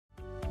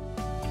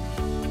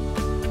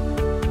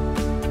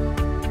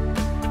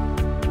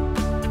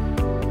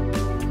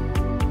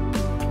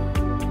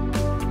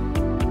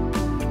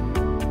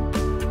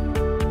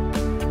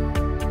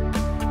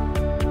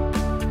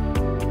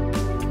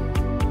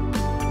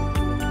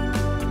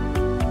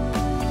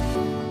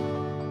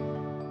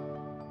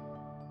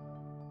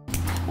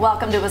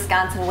Welcome to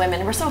Wisconsin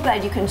Women. We're so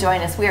glad you can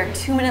join us. We are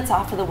 2 minutes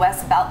off of the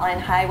West Beltline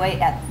Highway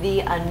at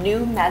the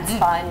new Med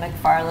Spa in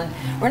McFarland.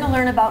 We're going to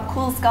learn about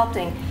cool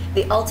sculpting,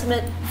 the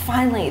ultimate,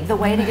 finally, the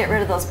way to get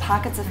rid of those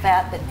pockets of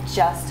fat that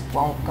just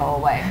won't go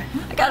away.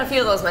 I got a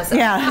few of those myself.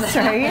 Yeah, that's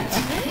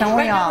right. Don't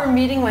we Right all? now we're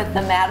meeting with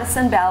the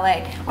Madison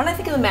Ballet. When I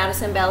think of the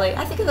Madison Ballet,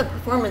 I think of the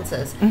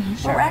performances.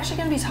 But we're actually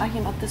going to be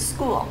talking about the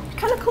school.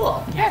 Kind of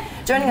cool. Yeah.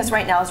 Joining us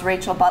right now is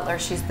Rachel Butler.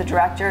 She's the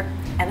director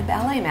and a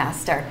ballet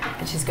master,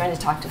 and she's going to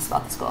talk to us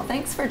about the school.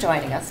 Thanks for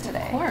joining us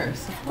today. Of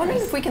course.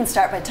 Wondering if we can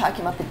start by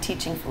talking about the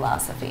teaching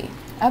philosophy.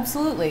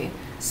 Absolutely.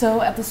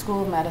 So at the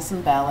School of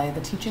Madison Ballet,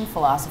 the teaching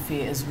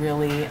philosophy is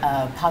really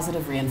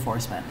positive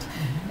reinforcement.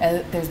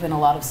 There's been a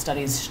lot of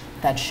studies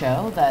that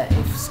show that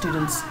if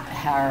students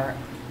are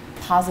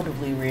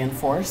positively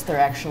reinforced, they're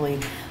actually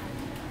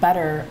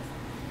better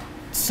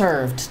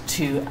served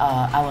to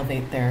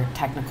elevate their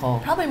technical.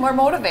 Probably more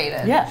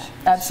motivated. Yeah,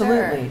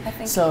 absolutely. Sure, I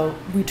think so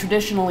we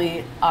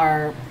traditionally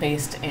are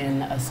based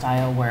in a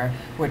style where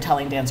we're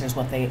telling dancers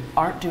what they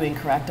aren't doing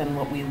correct, and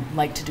what we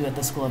like to do at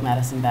the School of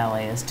Madison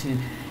Ballet is to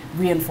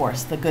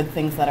reinforce the good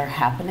things that are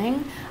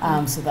happening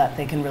so that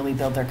they can really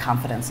build their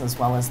confidence as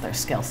well as their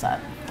skill set.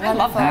 I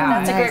love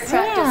that. That's a great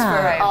practice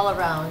Yeah. for all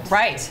around.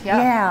 Right.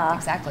 Yeah.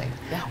 Exactly.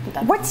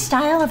 Yeah, What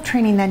style of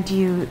training then do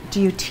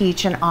you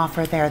teach and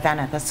offer there then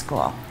at the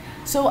school?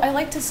 So I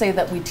like to say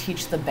that we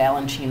teach the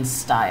Balanchine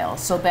style.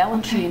 So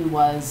Balanchine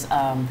was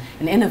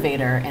an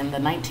innovator in the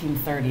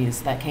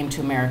 1930s that came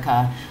to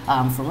America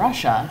from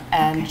Russia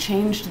and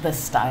changed the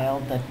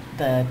style,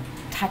 the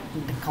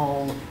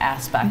technical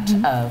aspect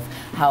of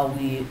how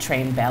we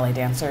train ballet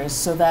dancers,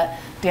 so that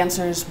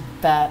dancers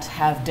that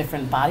have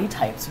different body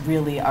types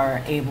really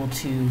are able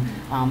to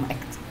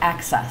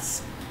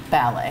access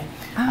ballet.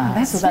 Oh,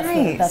 that's so that's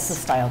nice. the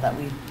style that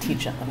we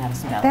teach at the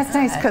Madison Ballet. That's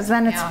nice, because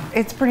then Yeah.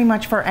 it's pretty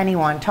much for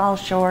anyone, tall,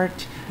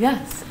 short.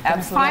 Yes,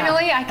 absolutely.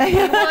 Finally, I can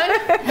get one.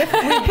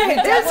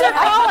 It's a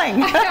calling.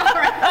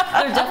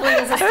 There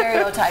definitely is a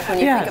stereotype when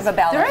you Yes. think of a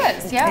ballet. There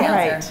is, yeah. dancer.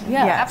 Right.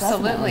 Yeah, Yes.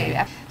 Absolutely.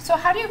 So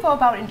how do you go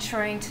about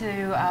ensuring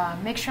to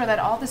make sure that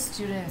all the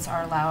students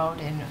are allowed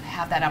and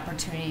have that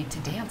opportunity to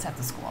dance at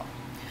the school?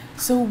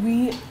 So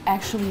we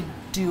actually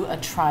do a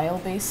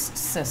trial-based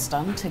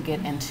system to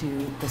get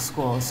into the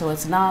school. So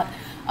it's not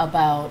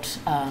about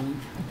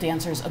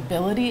dancers'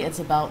 ability, it's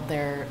about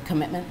their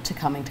commitment to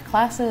coming to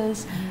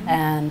classes,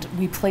 and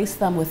we place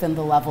them within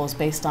the levels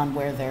based on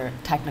where their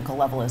technical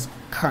level is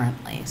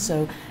currently.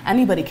 So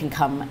anybody can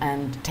come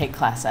and take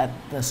class at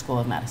the School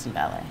of Madison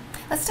Ballet.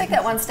 Let's take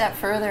that one step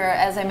further.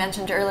 As I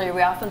mentioned earlier,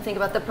 we often think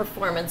about the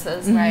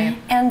performances. Right.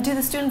 And do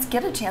the students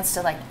get a chance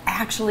to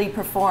actually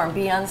perform,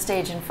 be on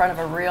stage in front of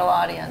a real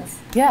audience?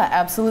 Yeah,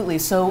 absolutely.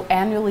 So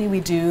annually we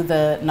do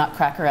the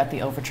Nutcracker at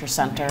the Overture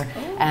Center,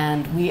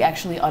 and we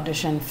actually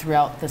audition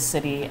throughout the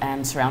city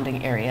and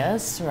surrounding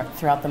areas,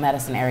 throughout the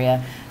Madison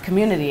area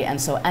community,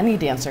 and so any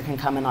dancer can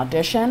come and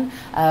audition.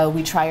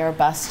 We try our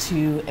best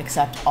to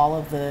accept all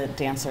of the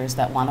dancers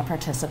that want to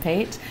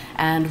participate,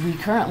 and we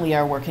currently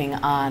are working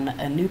on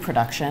a new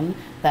production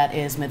that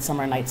is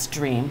Midsummer Night's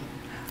Dream.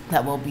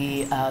 That will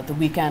be the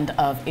weekend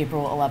of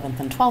April 11th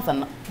and 12th,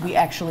 and we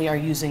actually are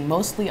using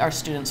mostly our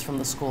students from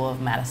the School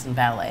of Madison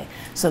Ballet.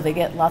 So they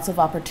get lots of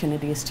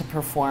opportunities to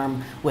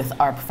perform with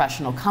our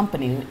professional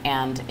company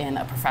and in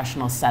a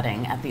professional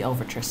setting at the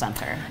Overture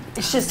Center.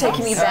 It's just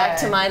taking me back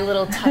to my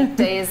little tight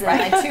days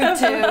and my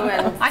tutu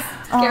and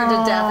scared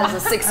to death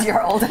as a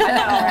 6-year-old.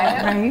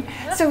 Right.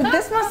 So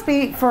this must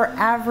be for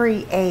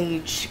every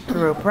age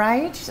group,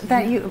 right?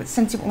 That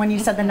when you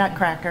said the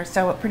Nutcracker,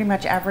 so pretty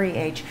much every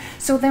age.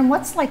 So then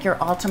what's your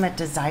ultimate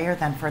desire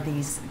then for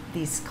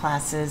these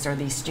classes or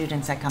these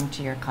students that come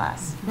to your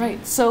class?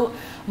 Right. So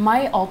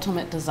my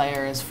ultimate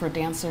desire is for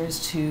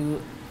dancers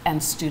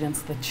and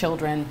students, the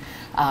children,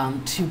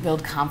 to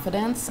build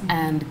confidence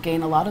and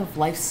gain a lot of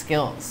life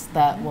skills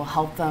that will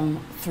help them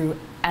through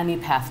any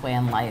pathway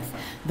in life.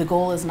 The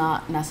goal is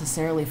not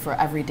necessarily for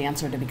every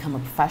dancer to become a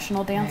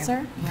professional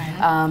dancer.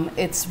 Right.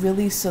 It's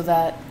really so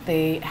that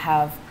they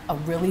have a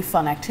really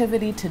fun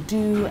activity to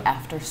do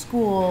after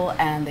school,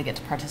 and they get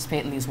to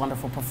participate in these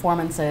wonderful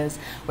performances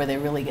where they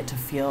really get to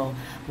feel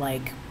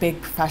like big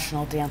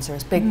professional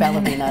dancers, big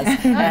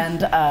ballerinas,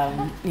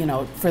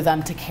 and for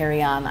them to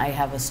carry on. I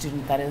have a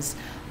student that is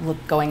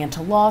going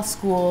into law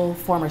school,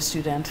 former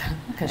student,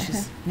 because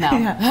she's now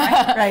in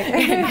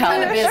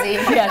college. Busy.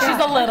 Yeah,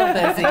 she's a little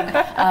busy.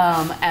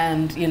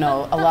 And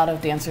a lot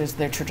of dancers,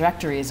 their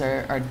trajectories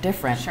are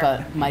different,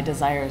 but my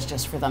desire is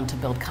just for them to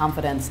build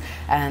confidence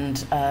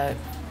and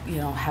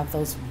have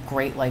those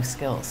great life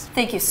skills.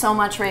 Thank you so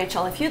much,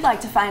 Rachel. If you'd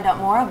like to find out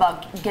more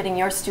about getting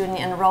your student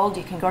enrolled,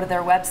 you can go to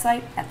their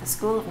website at the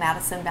School of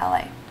Madison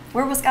Ballet.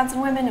 We're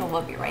Wisconsin Women, and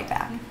we'll be right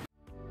back.